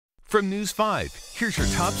From News 5, here's your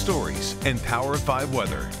top stories and Power of 5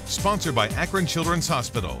 weather. Sponsored by Akron Children's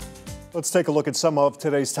Hospital. Let's take a look at some of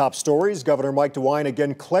today's top stories. Governor Mike DeWine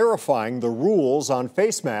again clarifying the rules on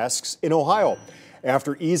face masks in Ohio.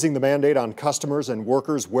 After easing the mandate on customers and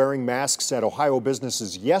workers wearing masks at Ohio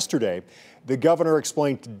businesses yesterday, the governor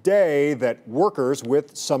explained today that workers,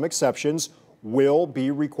 with some exceptions, will be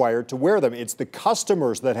required to wear them. It's the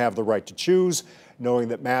customers that have the right to choose, knowing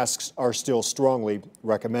that masks are still strongly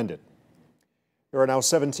recommended. There are now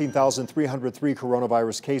 17,303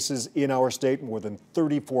 coronavirus cases in our state. More than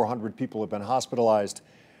 3,400 people have been hospitalized,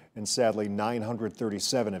 and sadly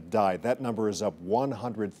 937 have died. That number is up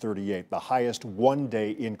 138, the highest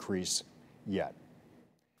one-day increase yet.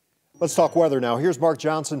 Let's talk weather now. Here's Mark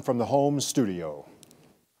Johnson from the home studio.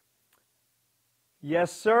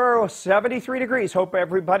 Yes, sir. 73 degrees. Hope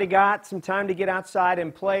everybody got some time to get outside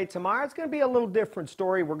and play. Tomorrow it's going to be a little different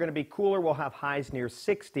story. We're going to be cooler. We'll have highs near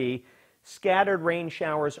 60. Scattered rain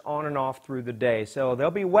showers on and off through the day. So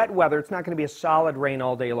there'll be wet weather. It's not going to be a solid rain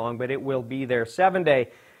all day long, but it will be there.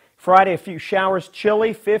 7-day. Friday, a few showers,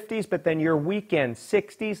 chilly, 50s, but then your weekend,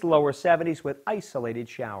 60s, lower 70s with isolated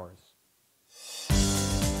showers.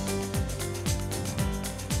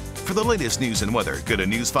 For the latest news and weather, go to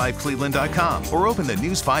news5cleveland.com or open the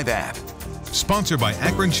News 5 app. Sponsored by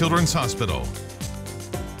Akron Children's Hospital.